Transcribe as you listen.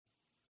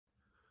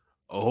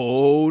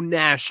Oh,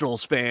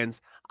 Nationals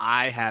fans,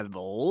 I have a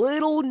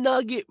little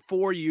nugget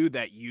for you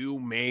that you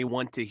may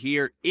want to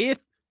hear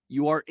if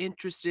you are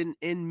interested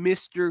in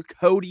Mr.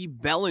 Cody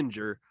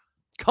Bellinger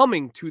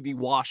coming to the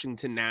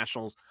Washington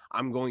Nationals.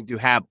 I'm going to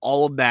have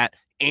all of that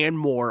and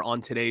more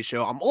on today's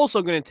show. I'm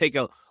also going to take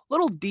a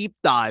little deep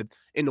dive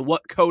into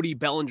what Cody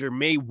Bellinger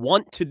may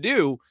want to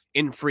do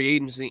in free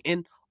agency,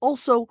 and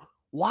also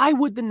why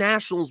would the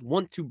Nationals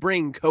want to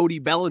bring Cody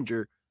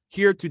Bellinger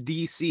here to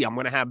DC. I'm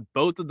going to have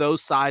both of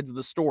those sides of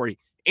the story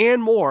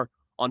and more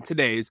on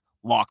today's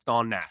Locked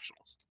On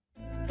Nationals.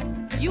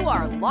 You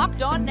are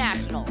Locked On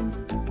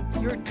Nationals,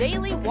 your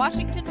daily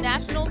Washington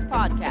Nationals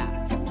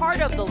podcast,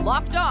 part of the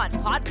Locked On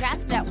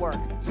Podcast Network,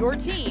 your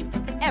team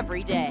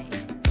every day.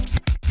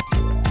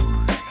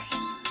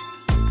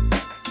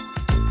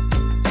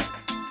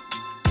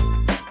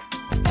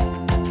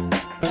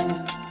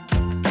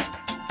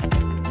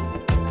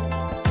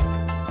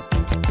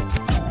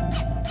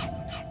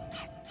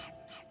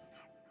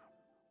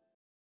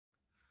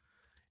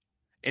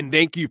 And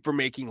thank you for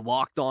making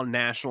Locked On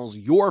Nationals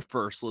your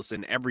first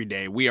listen every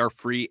day. We are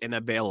free and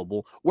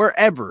available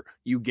wherever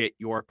you get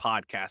your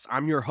podcasts.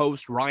 I'm your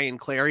host, Ryan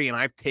Clary, and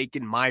I've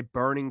taken my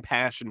burning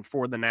passion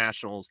for the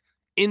Nationals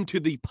into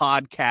the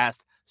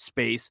podcast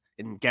space.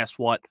 And guess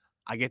what?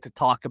 I get to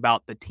talk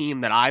about the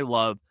team that I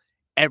love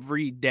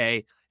every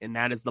day, and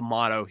that is the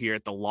motto here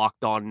at the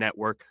Locked On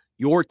Network.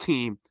 Your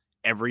team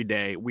every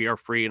day. We are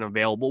free and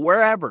available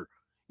wherever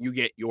you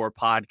get your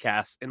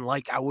podcasts. And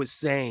like I was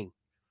saying,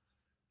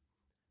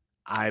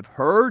 I've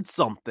heard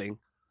something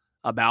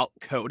about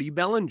Cody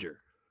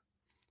Bellinger,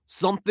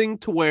 something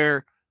to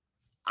where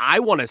I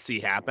want to see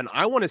happen.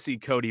 I want to see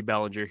Cody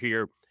Bellinger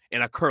here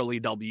in a Curly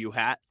W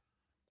hat.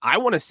 I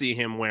want to see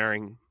him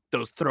wearing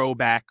those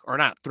throwback, or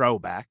not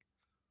throwback.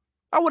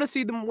 I want to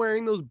see them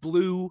wearing those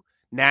blue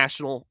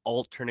national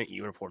alternate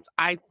uniforms.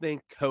 I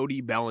think Cody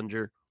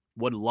Bellinger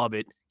would love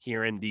it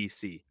here in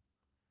DC.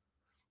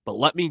 But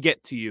let me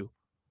get to you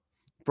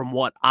from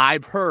what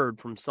I've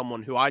heard from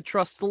someone who I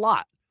trust a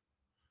lot.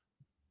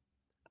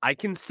 I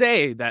can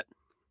say that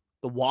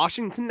the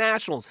Washington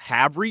Nationals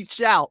have reached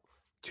out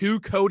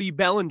to Cody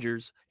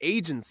Bellinger's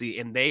agency,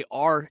 and they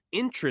are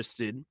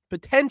interested,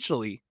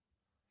 potentially,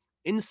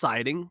 in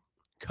signing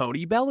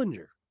Cody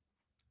Bellinger.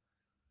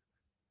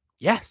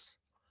 Yes.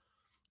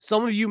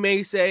 Some of you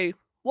may say,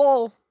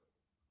 well,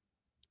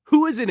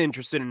 who isn't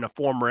interested in a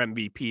former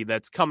MVP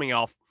that's coming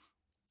off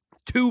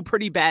 2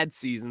 pretty bad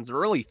seasons, or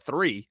really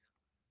 3?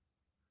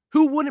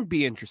 Who wouldn't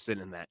be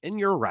interested in that? And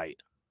you're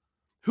right.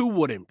 Who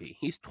wouldn't be?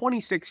 He's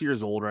 26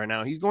 years old right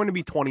now. He's going to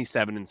be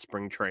 27 in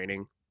spring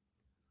training.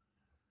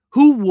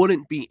 Who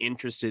wouldn't be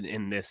interested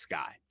in this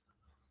guy?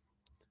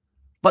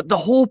 But the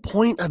whole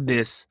point of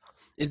this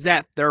is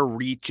that they're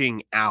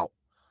reaching out.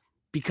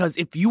 Because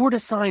if you were to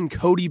sign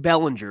Cody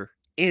Bellinger,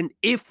 and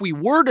if we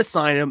were to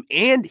sign him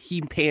and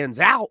he pans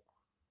out,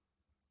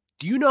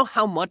 do you know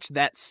how much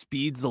that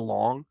speeds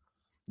along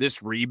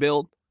this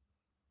rebuild?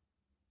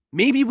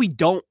 Maybe we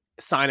don't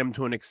sign him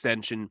to an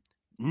extension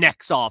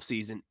next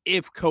offseason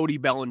if Cody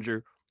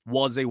Bellinger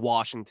was a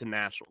Washington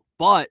National.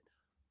 But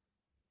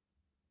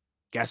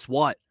guess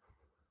what?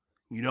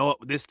 You know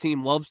what this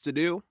team loves to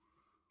do?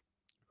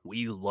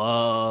 We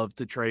love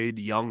to trade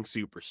young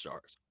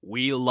superstars.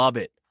 We love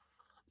it.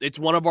 It's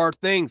one of our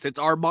things. It's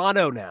our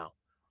motto now.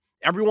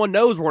 Everyone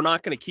knows we're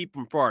not going to keep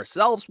them for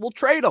ourselves. We'll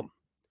trade them.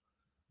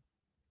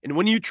 And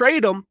when you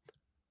trade them,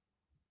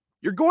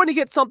 you're going to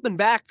get something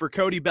back for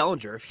Cody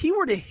Bellinger. If he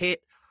were to hit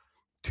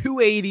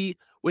 280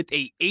 with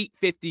a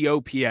 850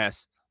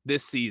 OPS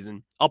this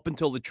season up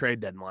until the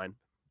trade deadline,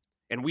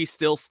 and we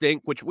still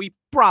stink, which we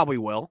probably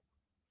will,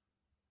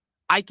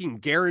 I can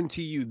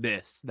guarantee you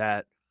this,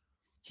 that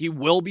he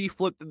will be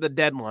flipped at the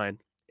deadline,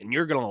 and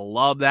you're going to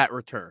love that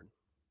return.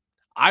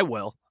 I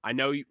will. I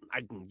know you.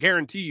 I can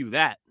guarantee you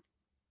that.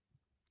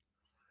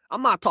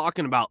 I'm not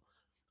talking about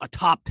a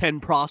top 10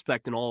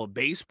 prospect in all of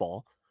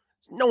baseball.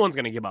 No one's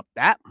going to give up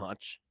that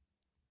much.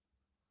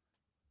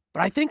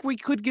 But I think we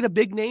could get a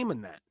big name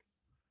in that.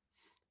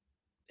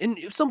 And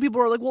some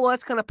people are like, well,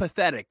 that's kind of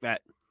pathetic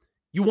that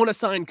you want to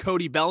sign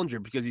Cody Bellinger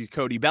because he's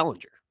Cody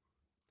Bellinger.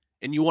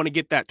 And you want to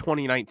get that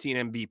 2019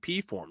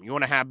 MVP for him. You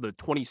want to have the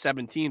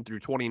 2017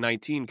 through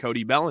 2019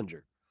 Cody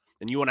Bellinger.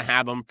 And you want to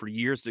have him for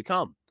years to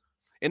come.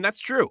 And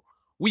that's true.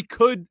 We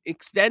could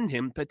extend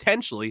him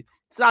potentially.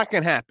 It's not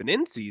going to happen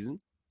in season.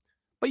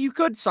 But you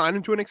could sign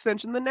him to an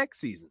extension the next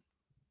season.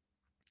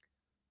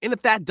 And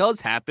if that does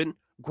happen,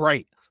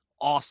 great.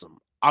 Awesome.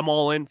 I'm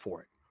all in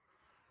for it.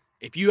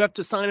 If you have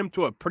to sign him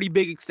to a pretty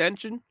big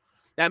extension,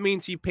 that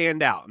means he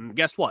panned out. And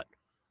guess what?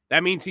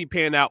 That means he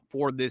panned out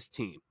for this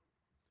team.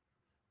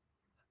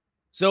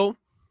 So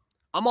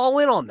I'm all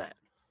in on that.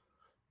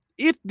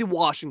 If the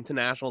Washington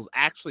Nationals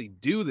actually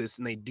do this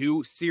and they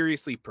do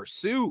seriously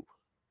pursue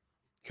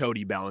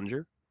Cody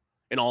Bellinger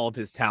and all of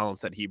his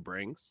talents that he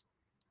brings,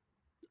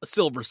 a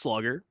Silver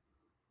Slugger,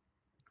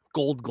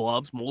 Gold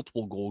Gloves,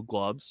 multiple Gold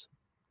Gloves,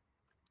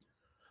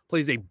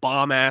 plays a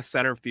bomb-ass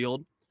center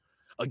field,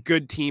 a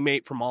good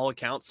teammate from all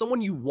accounts, someone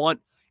you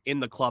want in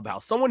the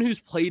clubhouse, someone who's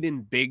played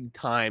in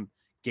big-time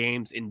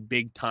games, in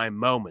big-time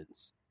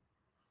moments,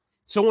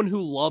 someone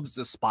who loves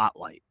the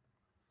spotlight.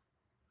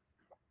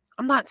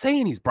 I'm not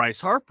saying he's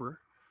Bryce Harper,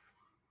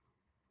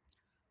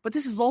 but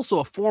this is also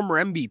a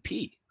former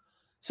MVP.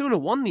 Someone who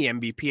won the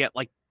MVP at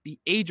like the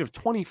age of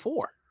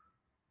 24.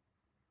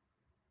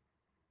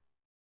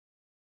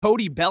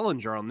 Cody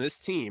Bellinger on this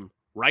team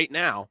right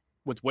now,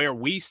 with where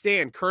we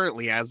stand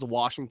currently as the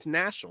Washington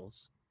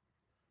Nationals,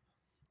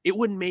 it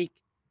would make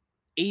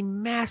a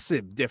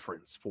massive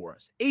difference for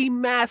us, a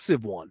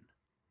massive one.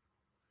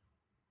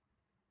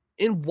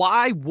 And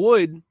why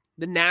would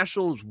the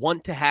Nationals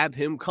want to have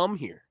him come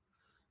here?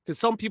 Because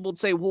some people would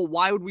say, well,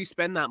 why would we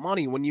spend that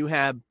money when you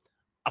have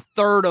a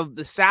third of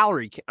the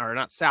salary, or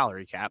not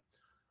salary cap,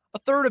 a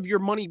third of your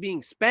money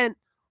being spent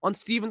on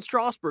Steven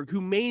Strasburg, who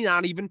may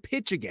not even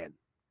pitch again?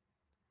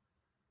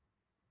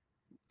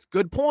 It's a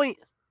good point.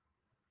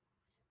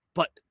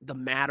 But the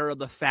matter of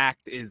the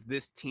fact is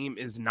this team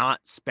is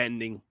not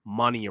spending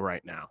money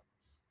right now.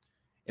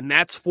 And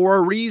that's for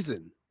a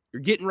reason.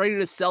 You're getting ready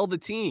to sell the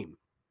team.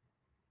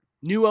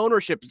 New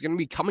ownership is going to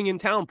be coming in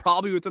town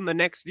probably within the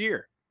next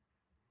year.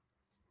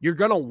 You're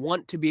going to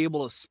want to be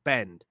able to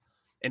spend,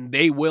 and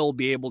they will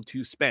be able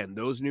to spend.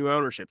 Those new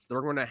ownerships,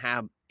 they're going to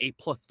have a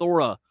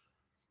plethora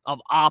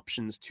of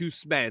options to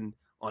spend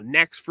on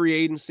next free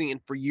agency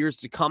and for years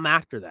to come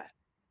after that.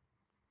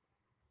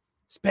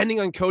 Spending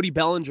on Cody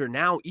Bellinger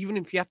now, even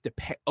if you have to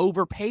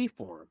overpay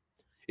for him,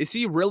 is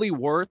he really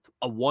worth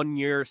a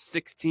 1-year,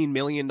 $16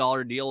 million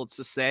deal, let's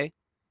just say?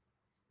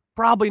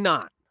 Probably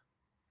not.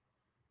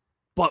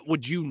 But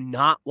would you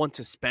not want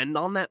to spend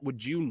on that?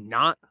 Would you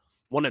not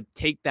want to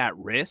take that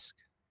risk?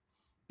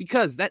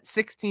 Because that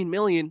 $16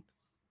 million,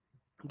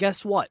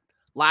 guess what?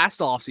 Last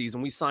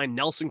offseason, we signed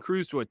Nelson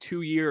Cruz to a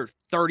 2-year,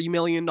 $30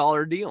 million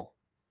deal.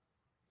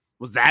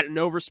 Was that an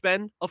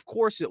overspend? Of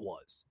course it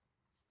was.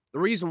 The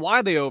reason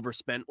why they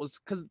overspent was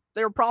because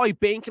they were probably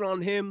banking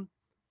on him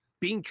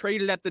being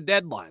traded at the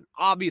deadline.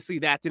 Obviously,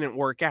 that didn't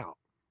work out.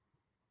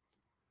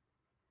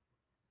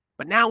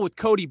 But now with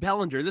Cody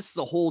Bellinger, this is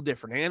a whole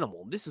different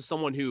animal. This is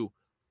someone who,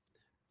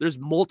 there's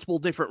multiple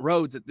different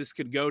roads that this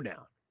could go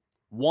down.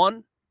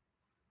 One,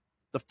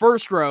 the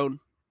first road,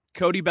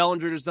 Cody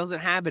Bellinger just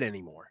doesn't have it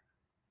anymore.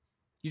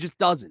 He just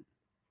doesn't.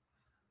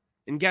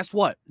 And guess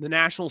what? The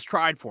Nationals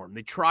tried for him.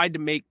 They tried to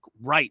make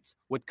rights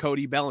with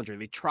Cody Bellinger.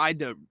 They tried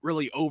to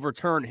really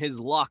overturn his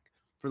luck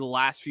for the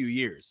last few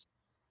years.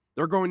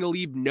 They're going to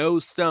leave no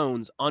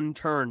stones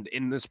unturned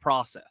in this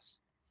process.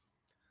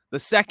 The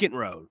second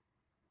road,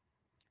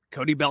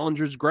 Cody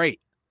Bellinger's great.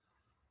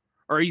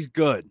 Or he's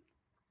good.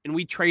 And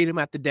we trade him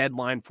at the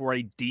deadline for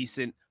a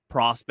decent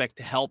prospect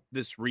to help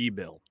this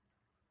rebuild.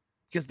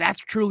 Because that's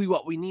truly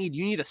what we need.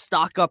 You need to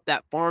stock up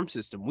that farm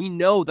system. We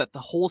know that the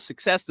whole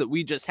success that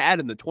we just had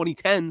in the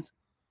 2010s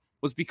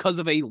was because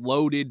of a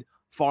loaded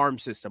farm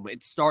system.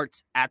 It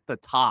starts at the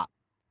top.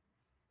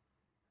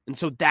 And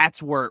so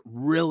that's where it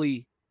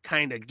really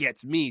kind of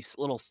gets me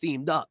a little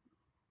steamed up.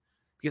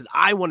 Because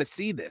I want to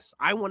see this.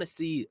 I want to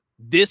see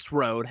this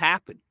road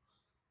happen.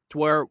 To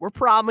where we're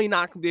probably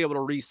not going to be able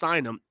to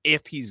re-sign him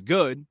if he's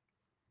good.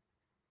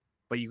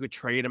 But you could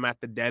trade him at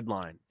the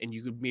deadline, and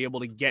you could be able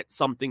to get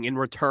something in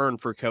return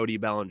for Cody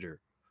Bellinger.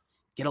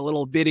 Get a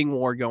little bidding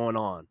war going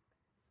on.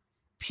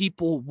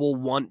 People will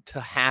want to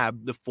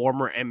have the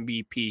former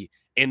MVP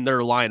in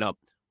their lineup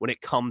when it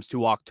comes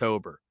to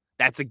October.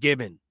 That's a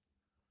given.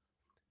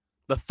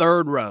 The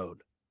third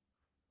road,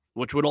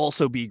 which would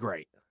also be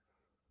great.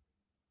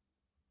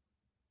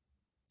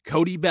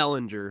 Cody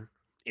Bellinger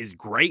is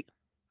great,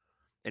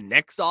 and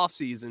next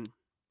offseason,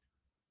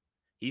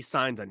 he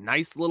signs a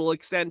nice little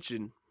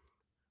extension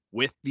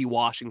with the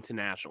Washington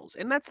Nationals.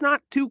 And that's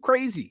not too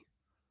crazy.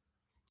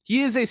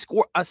 He is a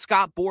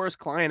Scott Boras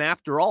client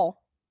after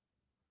all.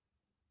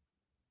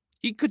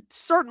 He could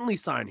certainly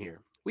sign here.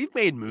 We've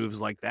made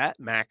moves like that.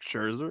 Max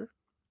Scherzer.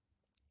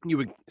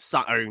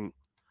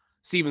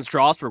 Steven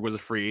Strasburg was a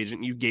free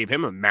agent. You gave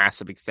him a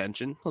massive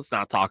extension. Let's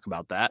not talk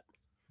about that.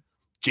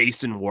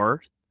 Jason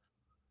Worth.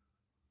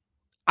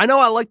 I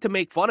know I like to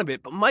make fun of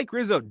it, but Mike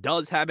Rizzo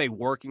does have a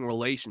working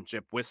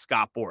relationship with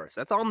Scott Boras.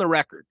 That's on the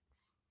record.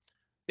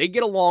 They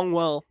get along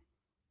well.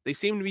 They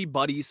seem to be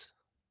buddies.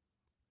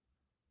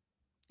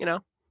 You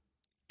know,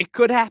 it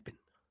could happen.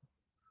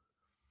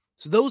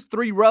 So those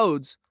three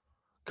roads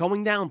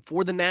going down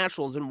for the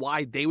Nationals and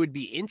why they would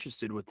be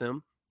interested with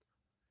them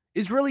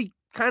is really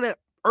kind of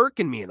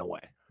irking me in a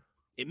way.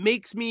 It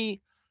makes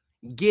me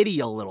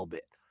giddy a little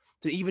bit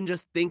to even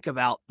just think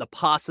about the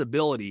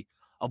possibility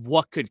of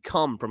what could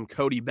come from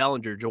Cody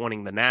Bellinger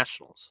joining the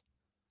Nationals.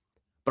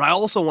 But I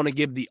also want to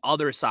give the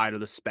other side of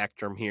the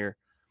spectrum here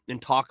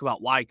and talk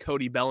about why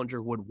Cody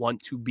Bellinger would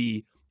want to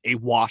be a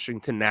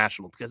Washington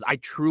National, because I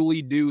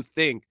truly do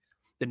think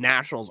the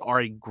Nationals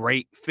are a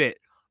great fit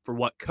for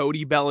what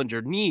Cody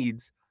Bellinger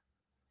needs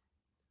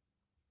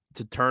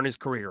to turn his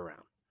career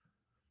around.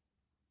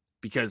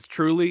 Because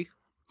truly,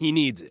 he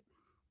needs it.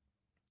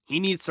 He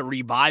needs to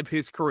revive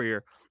his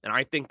career, and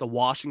I think the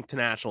Washington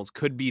Nationals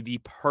could be the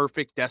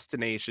perfect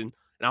destination,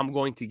 and I'm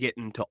going to get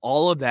into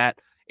all of that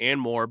and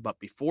more. But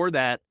before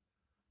that,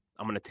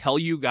 I'm going to tell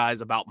you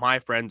guys about my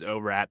friends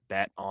over at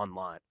Bet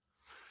Online.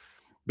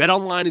 Bet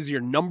Online is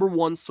your number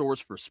one source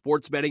for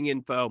sports betting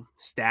info,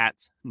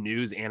 stats,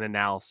 news, and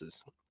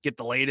analysis. Get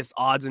the latest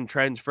odds and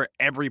trends for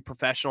every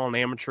professional and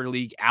amateur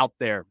league out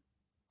there.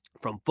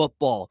 From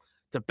football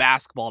to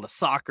basketball to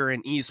soccer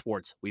and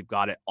esports, we've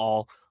got it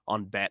all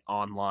on Bet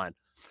Online.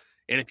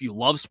 And if you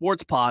love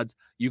sports pods,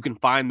 you can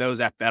find those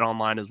at Bet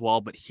Online as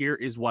well. But here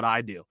is what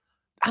I do.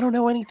 I don't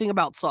know anything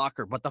about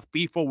soccer, but the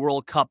FIFA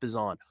World Cup is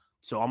on.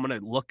 So I'm going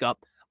to look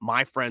up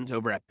my friends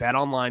over at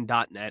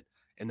betonline.net,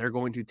 and they're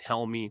going to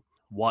tell me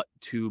what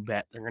to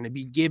bet. They're going to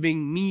be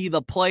giving me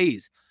the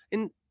plays.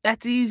 And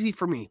that's easy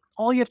for me.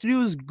 All you have to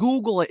do is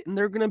Google it, and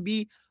they're going to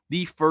be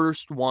the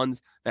first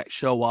ones that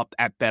show up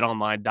at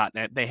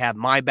betonline.net. They have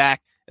my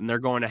back, and they're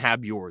going to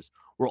have yours.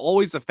 We're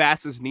always the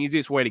fastest and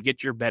easiest way to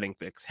get your betting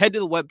fix. Head to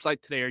the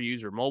website today or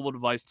use your mobile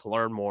device to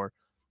learn more.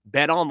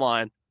 Bet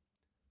Online,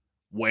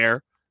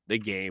 where the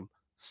game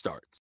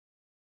starts.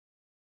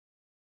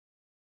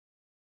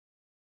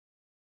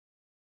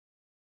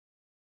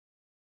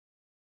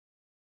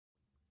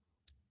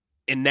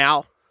 And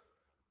now,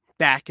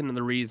 back into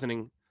the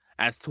reasoning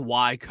as to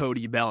why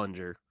Cody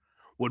Bellinger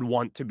would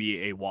want to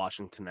be a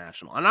Washington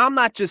National. And I'm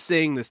not just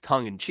saying this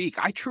tongue-in-cheek.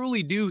 I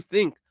truly do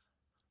think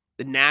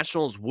the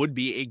Nationals would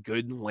be a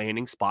good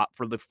landing spot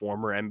for the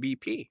former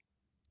MVP.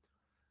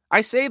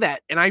 I say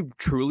that, and I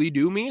truly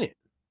do mean it.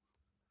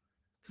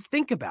 Because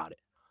think about it.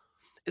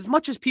 As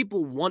much as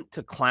people want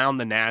to clown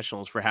the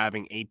Nationals for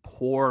having a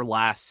poor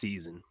last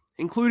season,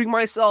 including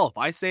myself,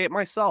 I say it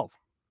myself,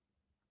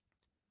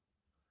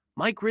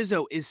 Mike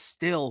Rizzo is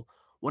still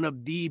one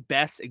of the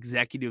best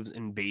executives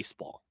in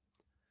baseball.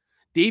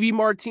 Davey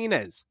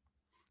Martinez,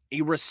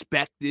 a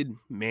respected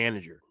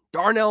manager.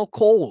 Darnell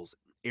Coles,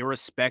 a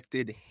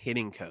respected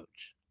hitting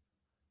coach.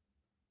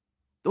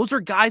 Those are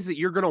guys that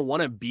you're going to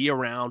want to be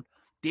around.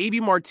 Davey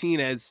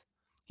Martinez,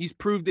 he's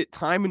proved it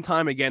time and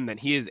time again that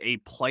he is a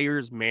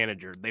player's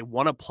manager. They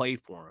want to play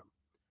for him.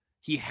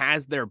 He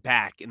has their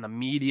back in the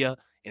media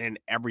and in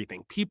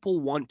everything. People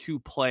want to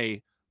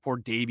play for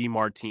Davey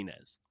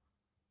Martinez.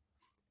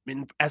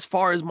 And as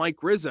far as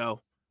Mike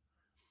Rizzo,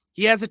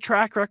 he has a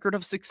track record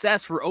of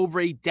success for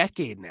over a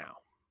decade now.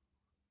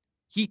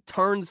 He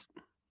just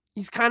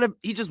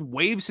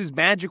waves his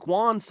magic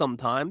wand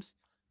sometimes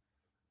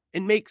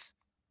and makes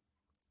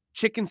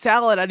chicken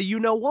salad out of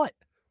you-know-what.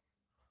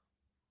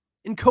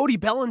 And Cody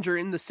Bellinger,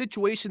 in the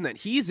situation that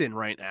he's in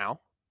right now,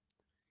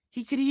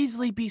 he could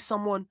easily be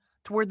someone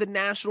to where the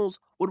Nationals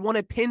would want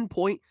to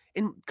pinpoint,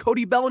 and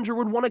Cody Bellinger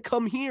would want to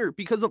come here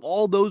because of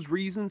all those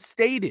reasons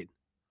stated.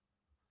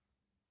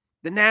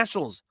 The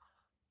Nationals,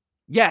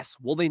 yes,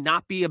 will they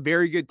not be a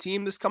very good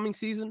team this coming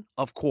season?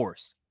 Of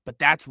course. But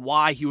that's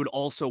why he would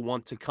also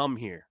want to come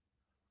here.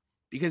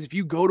 Because if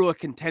you go to a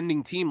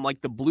contending team like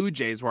the Blue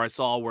Jays,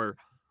 where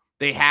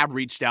they have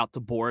reached out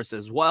to Boris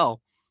as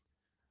well,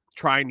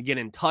 trying to get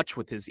in touch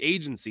with his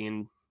agency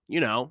and,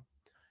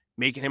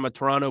 making him a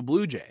Toronto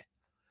Blue Jay.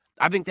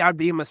 I think that would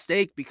be a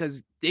mistake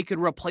because they could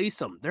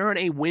replace him. They're in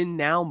a win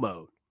now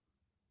mode.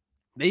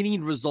 They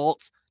need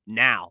results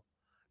now.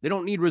 They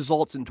don't need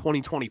results in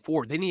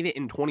 2024. They need it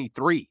in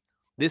 23,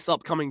 this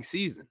upcoming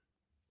season.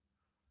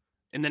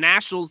 And the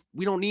Nationals,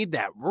 we don't need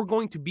that. We're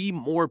going to be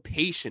more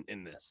patient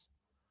in this.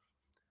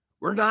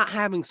 We're not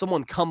having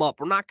someone come up.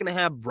 We're not going to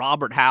have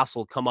Robert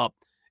Hassel come up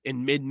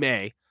in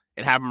mid-May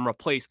and have him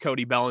replace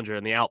Cody Bellinger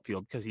in the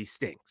outfield because he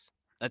stinks.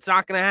 That's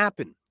not going to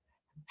happen.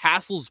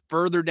 Hassel's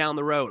further down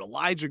the road.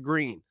 Elijah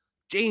Green,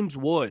 James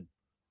Wood.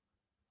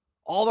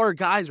 All our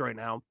guys right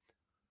now,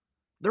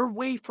 they're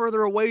way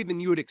further away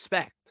than you would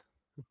expect.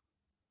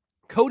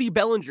 Cody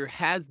Bellinger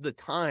has the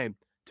time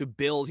to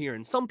build here.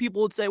 And some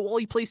people would say, well,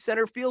 he plays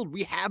center field.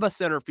 We have a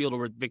center fielder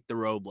with Victor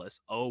Robles.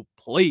 Oh,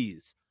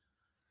 please.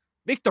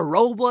 Victor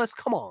Robles,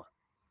 come on.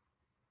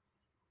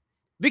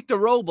 Victor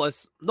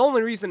Robles, the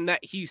only reason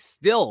that he's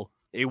still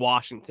a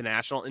Washington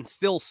National and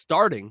still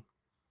starting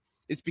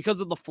is because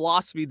of the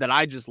philosophy that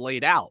I just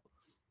laid out.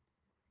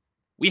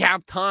 We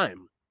have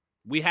time.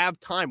 We have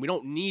time. We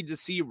don't need to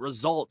see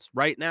results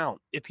right now.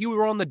 If he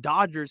were on the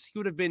Dodgers, he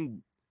would have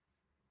been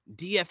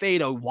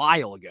DFA'd a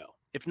while ago,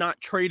 if not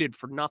traded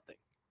for nothing.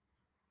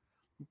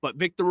 But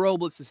Victor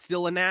Robles is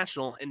still a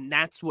National, and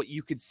that's what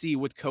you could see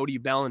with Cody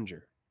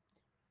Bellinger.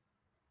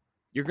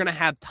 You're going to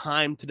have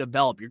time to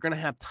develop. You're going to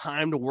have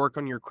time to work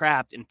on your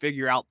craft and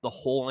figure out the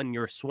hole in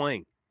your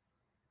swing.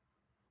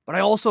 But I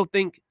also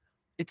think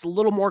it's a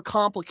little more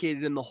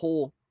complicated in the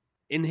hole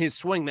in his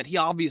swing that he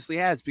obviously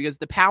has because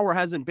the power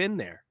hasn't been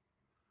there.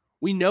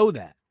 We know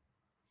that.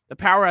 The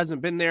power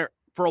hasn't been there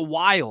for a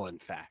while, in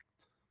fact.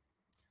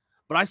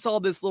 But I saw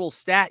this little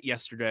stat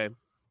yesterday,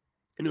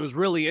 and it was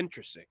really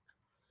interesting.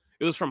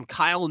 It was from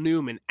Kyle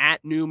Newman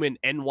at Newman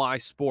NY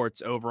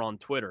Sports over on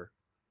Twitter.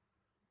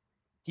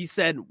 He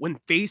said, when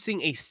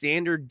facing a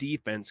standard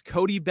defense,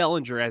 Cody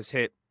Bellinger has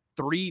hit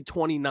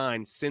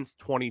 .329 since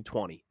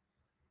 2020.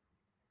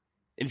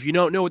 And if you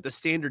don't know what the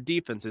standard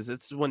defense is,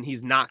 it's when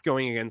he's not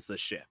going against the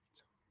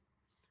shift.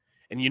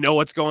 And you know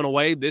what's going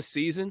away this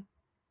season?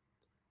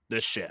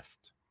 the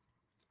shift.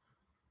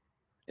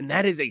 And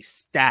that is a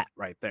stat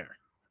right there.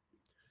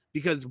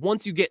 Because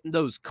once you get in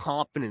those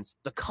confidence,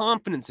 the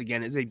confidence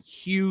again is a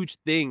huge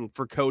thing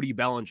for Cody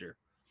Bellinger.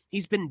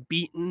 He's been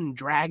beaten and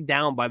dragged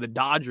down by the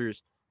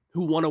Dodgers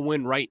who want to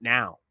win right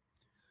now.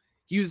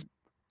 He was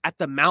at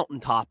the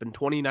mountaintop in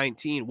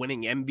 2019,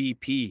 winning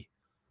MVP,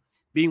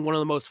 being one of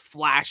the most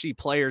flashy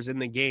players in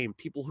the game.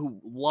 People who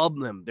love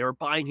them, they were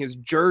buying his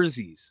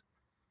jerseys.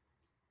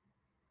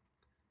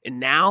 And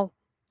now,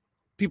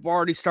 people are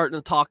already starting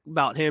to talk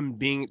about him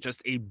being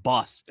just a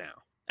bust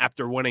now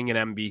after winning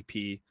an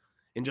MVP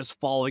and just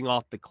falling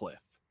off the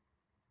cliff.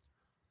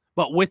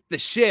 But with the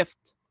shift,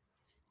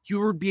 you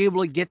would be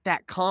able to get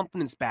that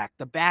confidence back,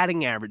 the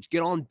batting average,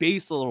 get on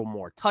base a little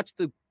more, touch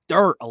the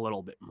dirt a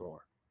little bit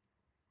more.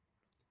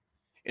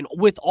 And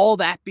with all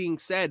that being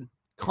said,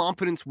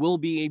 confidence will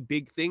be a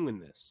big thing in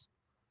this.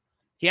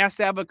 He has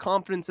to have a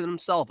confidence in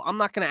himself. I'm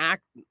not going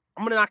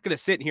to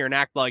sit here and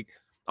act like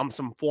I'm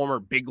some former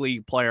big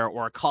league player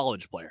or a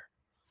college player.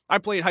 I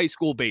played high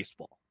school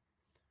baseball.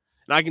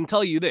 And I can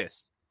tell you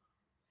this.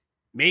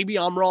 Maybe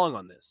I'm wrong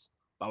on this.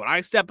 But when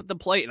I step at the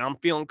plate and I'm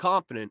feeling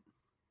confident,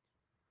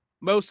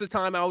 most of the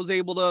time I was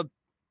able to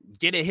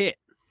get a hit.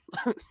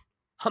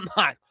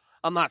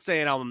 I'm not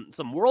saying I'm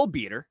some world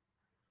beater,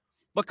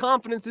 but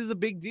confidence is a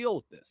big deal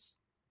with this.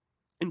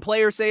 And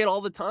players say it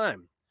all the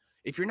time.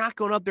 If you're not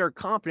going up there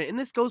confident, and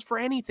this goes for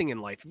anything in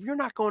life, if you're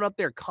not going up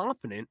there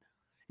confident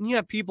and you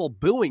have people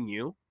booing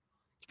you,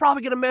 it's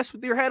probably going to mess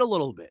with your head a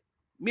little bit.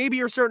 Maybe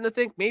you're starting to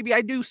think, maybe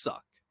I do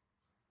suck.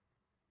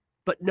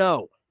 But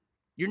no,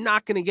 you're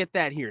not going to get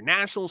that here.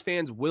 Nationals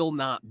fans will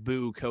not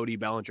boo Cody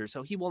Bellinger,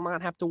 so he will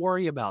not have to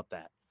worry about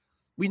that.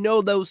 We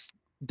know those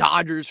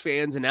Dodgers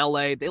fans in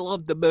LA, they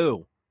love to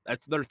boo.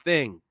 That's their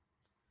thing.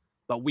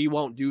 But we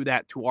won't do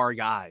that to our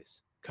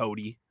guys,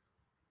 Cody.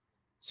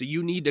 So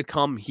you need to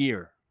come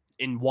here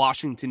in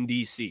Washington,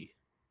 D.C.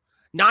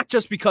 Not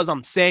just because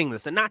I'm saying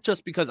this and not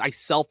just because I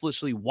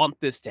selfishly want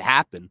this to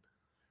happen.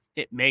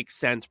 It makes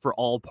sense for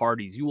all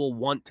parties. You will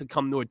want to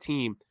come to a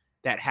team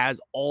that has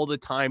all the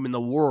time in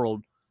the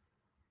world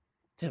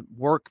to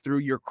work through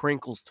your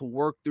crinkles, to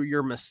work through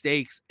your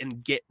mistakes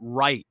and get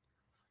right.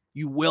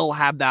 You will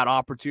have that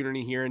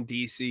opportunity here in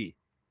D.C.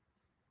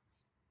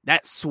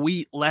 That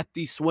sweet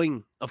lefty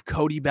swing of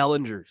Cody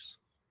Bellinger's.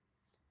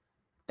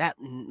 That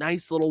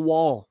nice little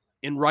wall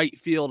in right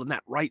field and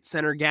that right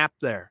center gap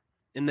there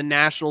in the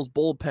Nationals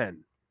bullpen.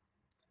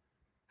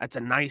 That's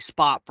a nice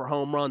spot for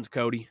home runs,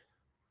 Cody.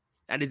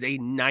 That is a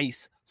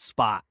nice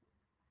spot.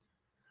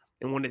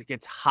 And when it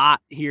gets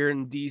hot here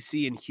in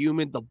D.C. and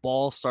humid, the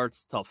ball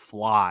starts to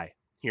fly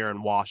here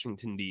in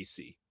Washington,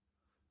 D.C.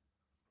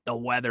 The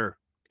weather,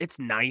 it's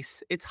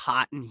nice. It's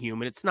hot and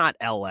humid. It's not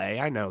L.A.,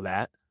 I know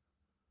that.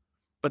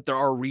 But there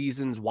are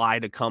reasons why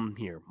to come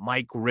here.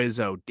 Mike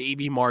Rizzo,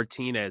 Davey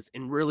Martinez,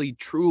 and really,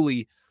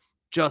 truly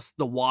just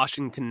the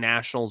Washington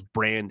Nationals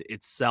brand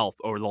itself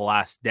over the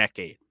last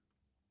decade.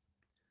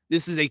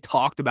 This is a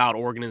talked about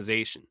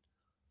organization,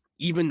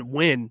 even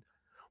when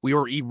we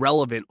were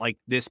irrelevant like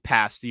this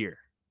past year.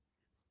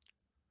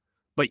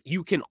 But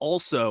you can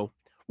also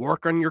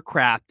work on your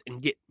craft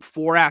and get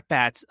 4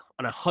 at-bats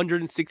on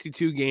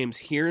 162 games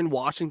here in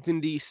Washington,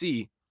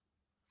 D.C.,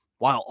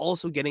 while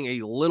also getting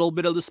a little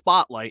bit of the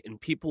spotlight, and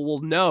people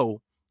will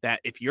know that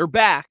if you're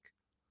back,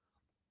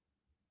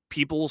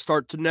 people will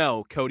start to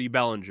know Cody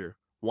Bellinger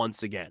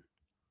once again.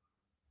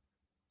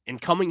 And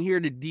coming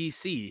here to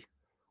D.C.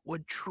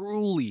 would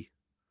truly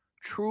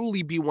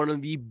be one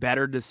of the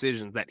better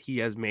decisions that he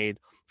has made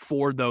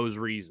for those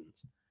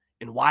reasons.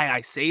 And why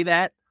I say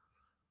that,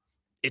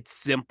 it's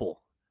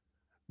simple.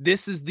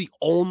 This is the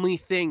only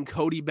thing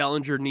Cody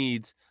Bellinger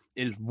needs,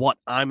 is what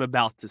I'm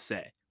about to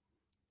say.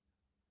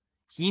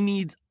 He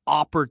needs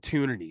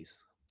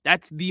opportunities.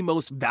 That's the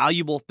most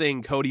valuable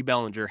thing Cody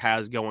Bellinger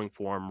has going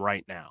for him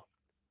right now.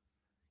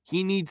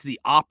 He needs the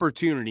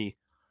opportunity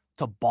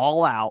to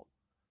ball out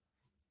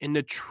and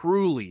to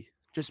truly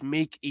just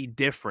make a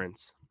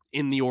difference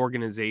in the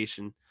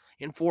organization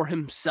and for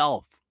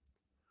himself.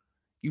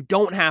 You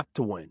don't have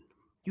to win.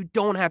 You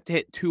don't have to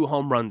hit 2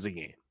 home runs a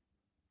game.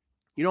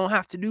 You don't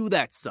have to do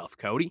that stuff,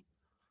 Cody.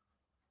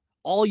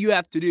 All you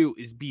have to do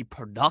is be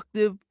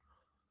productive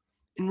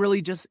and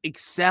really just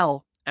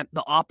excel at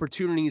the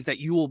opportunities that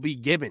you will be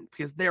given,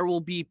 because there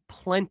will be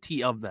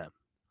plenty of them.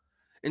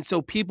 And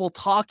so people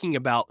talking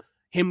about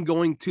him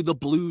going to the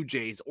Blue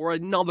Jays or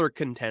another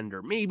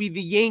contender, maybe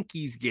the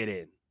Yankees get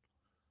in.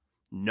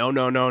 No.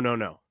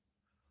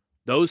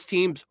 Those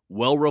teams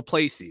will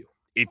replace you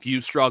if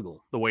you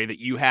struggle the way that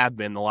you have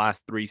been the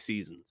last 3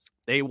 seasons.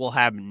 They will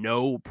have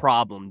no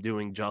problem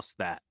doing just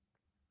that.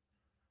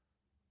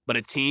 But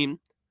a team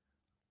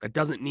that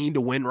doesn't need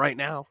to win right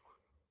now,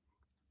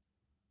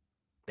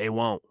 they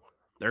won't.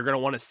 They're going to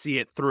want to see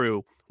it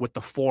through with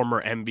the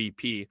former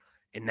MVP,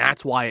 and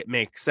that's why it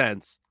makes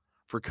sense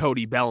for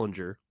Cody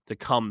Bellinger to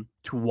come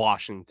to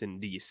Washington,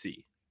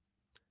 D.C.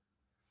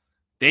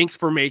 Thanks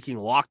for making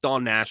Locked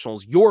On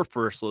Nationals your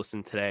first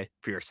listen today.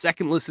 For your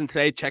second listen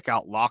today, check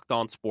out Locked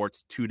On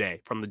Sports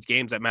today. From the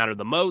games that matter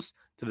the most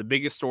to the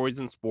biggest stories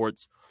in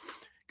sports,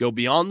 go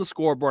beyond the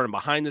scoreboard and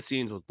behind the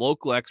scenes with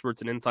local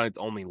experts and insights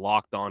only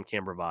Locked On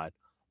can provide.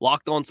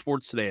 Locked On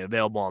Sports today,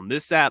 available on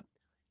this app,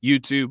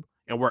 YouTube,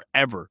 and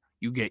wherever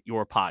you get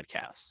your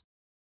podcasts.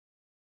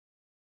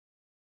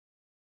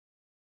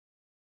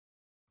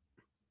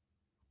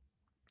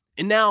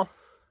 And now,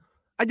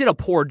 I did a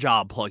poor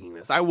job plugging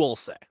this, I will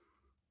say.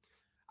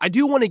 I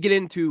do want to get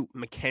into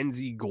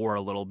Mackenzie Gore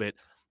a little bit,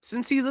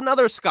 since he's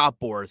another Scott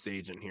Boras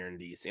agent here in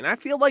DC. And I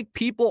feel like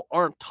people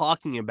aren't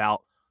talking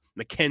about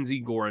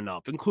Mackenzie Gore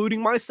enough,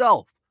 including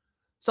myself.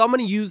 So I'm going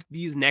to use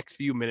these next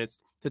few minutes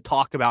to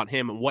talk about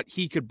him and what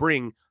he could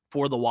bring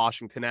for the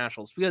Washington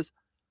Nationals, because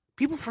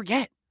people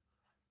forget.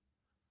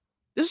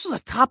 This was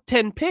a top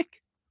 10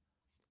 pick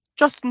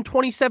just in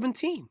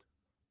 2017.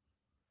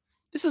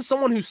 This is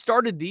someone who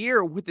started the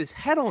year with his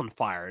head on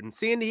fire in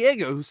San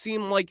Diego, who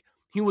seemed like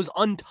he was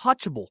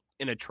untouchable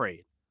in a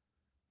trade.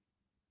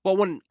 But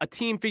when a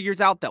team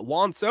figures out that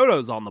Juan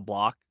Soto's on the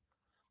block,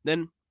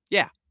 then,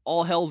 yeah,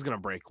 all hell's going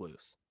to break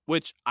loose,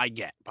 which I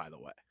get, by the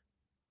way.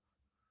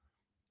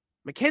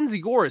 Mackenzie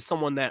Gore is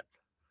someone that,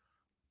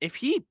 if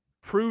he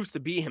proves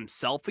to be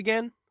himself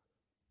again,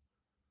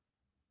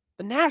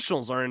 the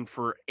Nationals are in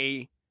for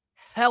a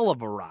hell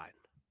of a ride.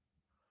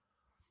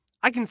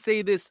 I can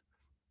say this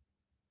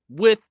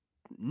with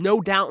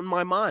no doubt in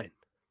my mind.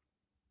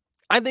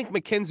 I think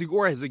Mackenzie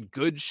Gore has a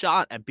good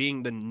shot at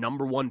being the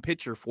number one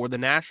pitcher for the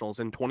Nationals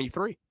in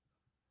 23.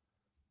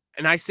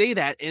 And I say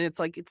that, and it's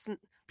like,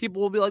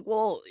 people will be like,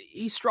 well,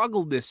 he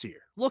struggled this year.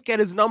 Look at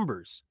his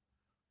numbers.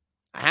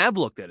 I have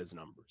looked at his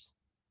numbers.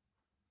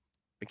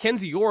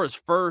 Mackenzie Gore's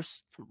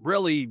first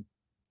really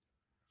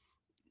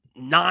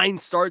 9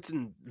 starts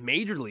in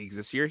major leagues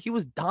this year, he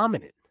was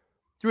dominant.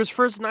 Through his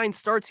first 9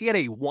 starts, he had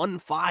a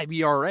 1.5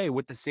 ERA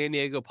with the San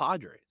Diego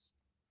Padres.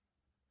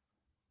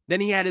 Then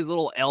he had his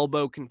little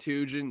elbow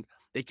contusion.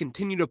 They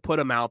continued to put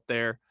him out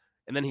there,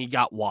 and then he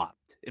got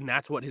whopped. And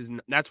that's when his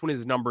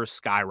numbers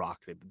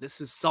skyrocketed. But this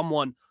is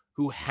someone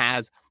who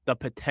has the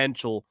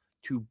potential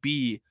to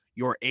be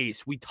your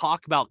ace. We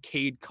talk about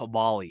Cade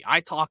Cavalli.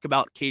 I talk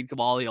about Cade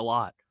Cavalli a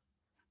lot.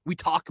 We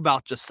talk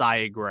about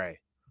Josiah Gray.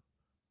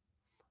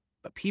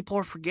 But people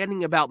are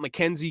forgetting about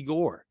Mackenzie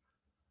Gore.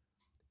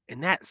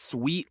 And that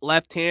sweet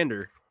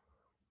left-hander,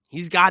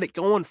 he's got it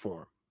going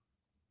for him.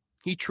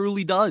 He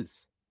truly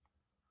does.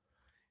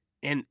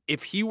 And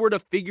if he were to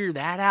figure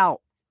that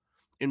out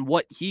and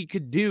what he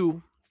could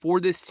do for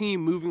this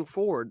team moving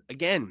forward,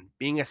 again,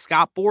 being a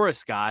Scott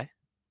Boras guy,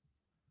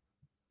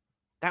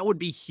 that would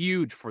be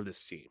huge for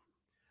this team.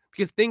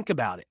 Because think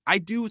about it. I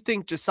do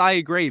think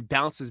Josiah Gray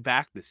bounces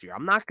back this year.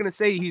 I'm not going to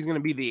say he's going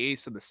to be the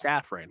ace of the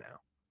staff right now.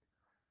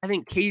 I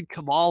think Cade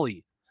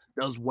Cavalli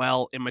does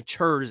well and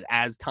matures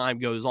as time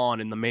goes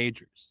on in the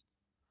majors.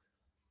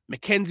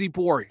 Mackenzie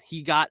Gore,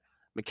 he got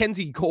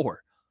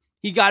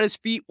his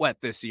feet wet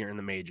this year in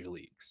the major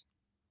leagues.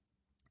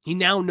 He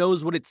now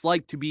knows what it's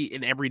like to be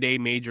an everyday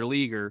major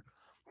leaguer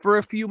for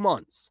a few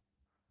months.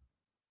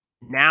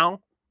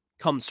 Now,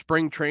 come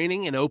spring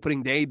training and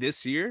opening day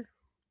this year,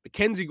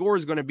 Mackenzie Gore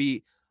is going to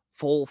be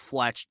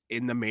full-fledged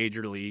in the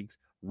major leagues,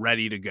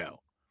 ready to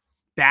go.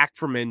 Back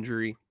from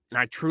injury, and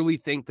I truly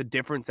think the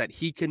difference that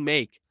he can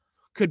make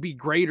could be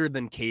greater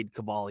than Cade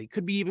Cavalli,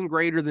 could be even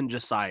greater than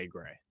Josiah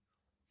Gray.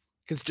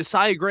 Because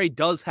Josiah Gray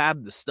does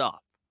have the stuff.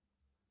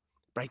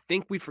 But I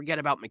think we forget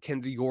about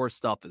Mackenzie Gore's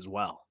stuff as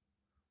well,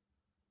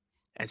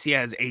 as he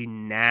has a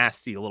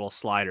nasty little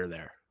slider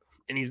there.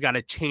 And he's got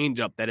a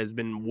changeup that has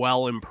been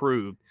well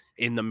improved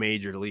in the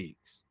major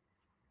leagues.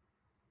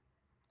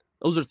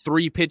 Those are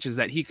 3 pitches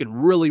that he can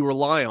really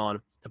rely on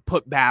to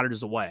put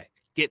batters away,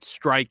 get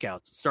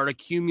strikeouts, start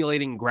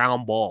accumulating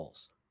ground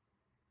balls.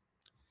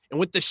 And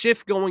with the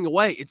shift going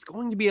away, it's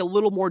going to be a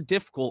little more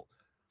difficult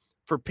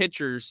for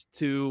pitchers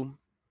to,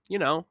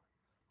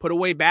 put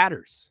away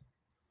batters.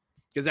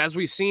 Because as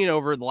we've seen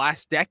over the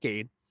last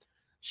decade,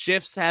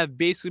 shifts have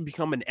basically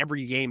become an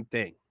every game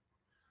thing.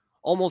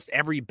 Almost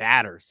every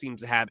batter seems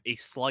to have a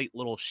slight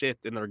little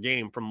shift in their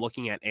game from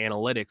looking at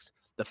analytics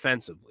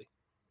defensively.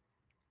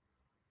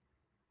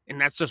 And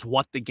that's just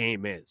what the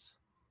game is.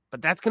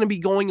 But that's going to be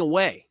going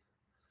away.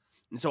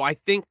 And so I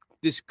think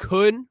this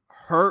could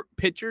hurt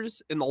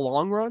pitchers in the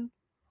long run,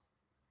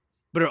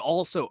 but it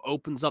also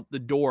opens up the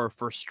door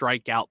for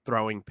strikeout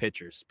throwing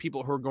pitchers,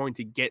 people who are going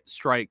to get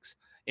strikes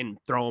and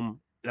throw them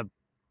in a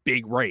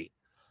big rate,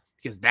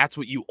 because that's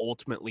what you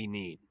ultimately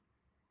need.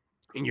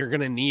 And you're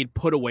going to need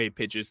put away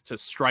pitches to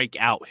strike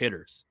out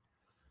hitters.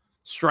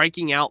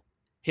 Striking out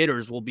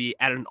hitters will be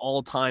at an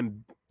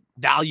all-time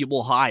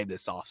valuable high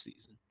this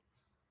offseason.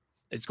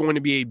 It's going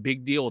to be a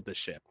big deal with the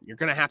shift. You're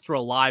going to have to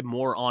rely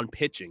more on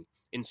pitching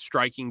and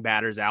striking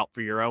batters out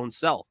for your own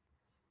self,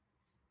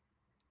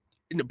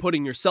 into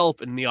putting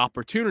yourself in the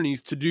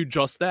opportunities to do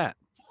just that.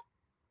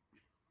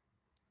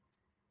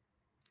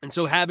 And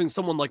so having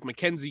someone like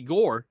Mackenzie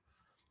Gore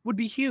would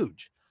be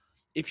huge.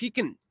 If he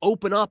can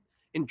open up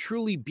and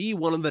truly be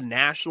one of the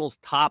Nationals'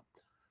 top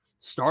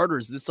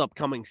starters this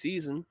upcoming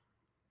season,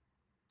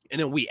 and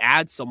then we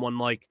add someone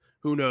like,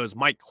 who knows,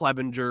 Mike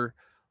Clevenger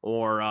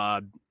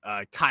or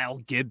Kyle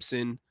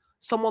Gibson,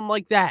 someone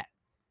like that,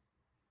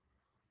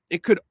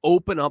 it could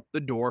open up the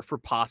door for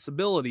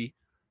possibility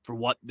for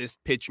what this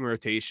pitching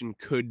rotation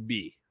could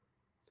be.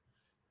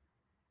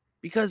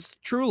 Because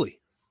truly,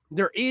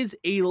 there is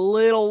a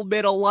little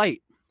bit of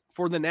light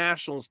for the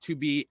Nationals to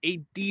be a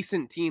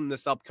decent team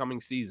this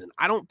upcoming season.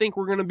 I don't think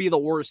we're going to be the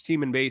worst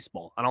team in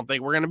baseball. I don't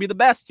think we're going to be the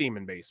best team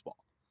in baseball.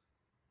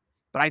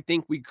 But I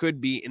think we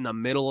could be in the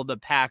middle of the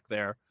pack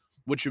there,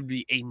 which would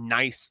be a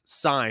nice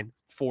sign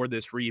for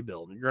this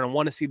rebuild. You're going to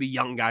want to see the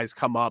young guys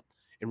come up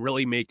and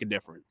really make a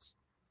difference.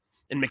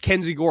 And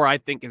Mackenzie Gore, I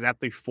think, is at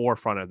the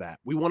forefront of that.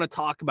 We want to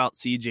talk about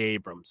C.J.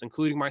 Abrams,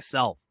 including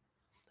myself.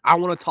 I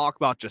want to talk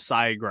about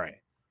Josiah Gray.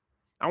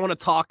 I want to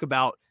talk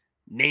about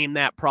name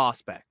that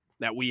prospect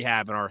that we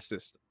have in our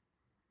system.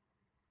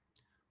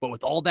 But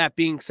with all that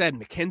being said,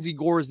 Mackenzie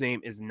Gore's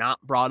name is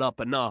not brought up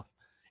enough.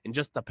 And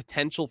just the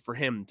potential for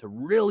him to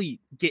really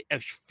get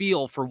a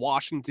feel for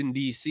Washington,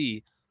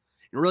 D.C.,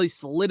 and really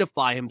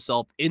solidify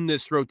himself in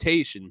this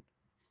rotation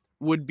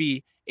would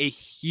be a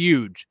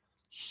huge,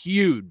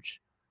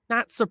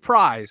 not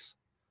surprise,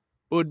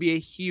 but would be a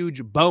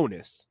huge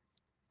bonus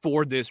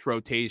for this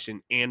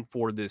rotation and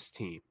for this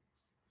team.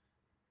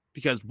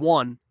 Because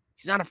one,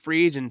 he's not a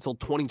free agent until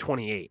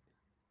 2028.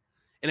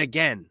 And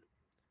again,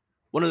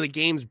 one of the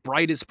game's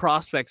brightest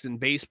prospects in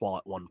baseball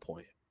at one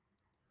point.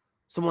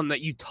 Someone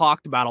that you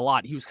talked about a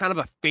lot. He was kind of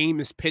a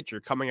famous pitcher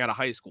coming out of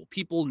high school.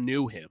 People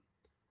knew him.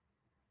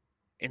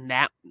 And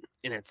that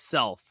in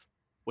itself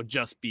would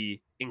just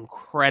be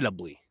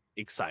incredibly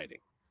exciting.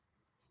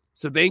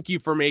 So thank you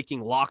for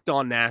making Locked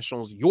On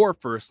Nationals your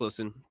first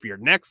listen. For your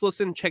next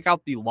listen, check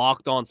out the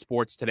Locked On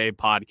Sports Today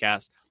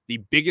podcast. The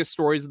biggest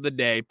stories of the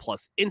day,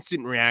 plus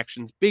instant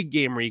reactions, big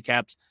game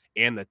recaps,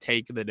 and the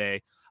take of the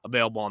day.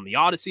 Available on the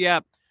Odyssey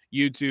app,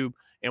 YouTube,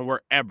 and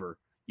wherever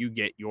you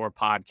get your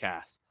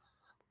podcasts.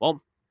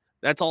 Well,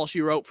 that's all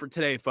she wrote for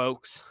today,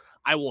 folks.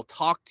 I will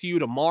talk to you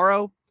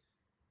tomorrow.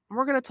 And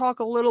we're going to talk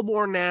a little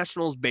more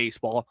Nationals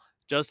baseball,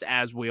 just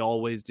as we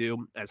always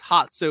do, as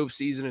hot stove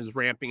season is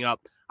ramping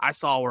up. I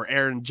saw where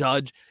Aaron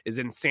Judge is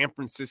in San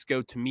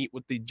Francisco to meet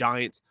with the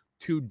Giants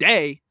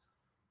today.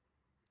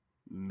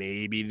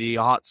 Maybe the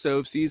hot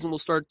stove season will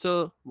start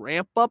to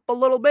ramp up a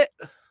little bit,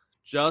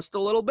 just a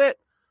little bit.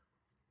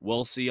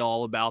 We'll see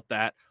all about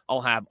that.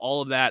 I'll have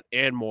all of that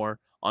and more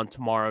on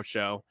tomorrow's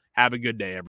show. Have a good day, everyone.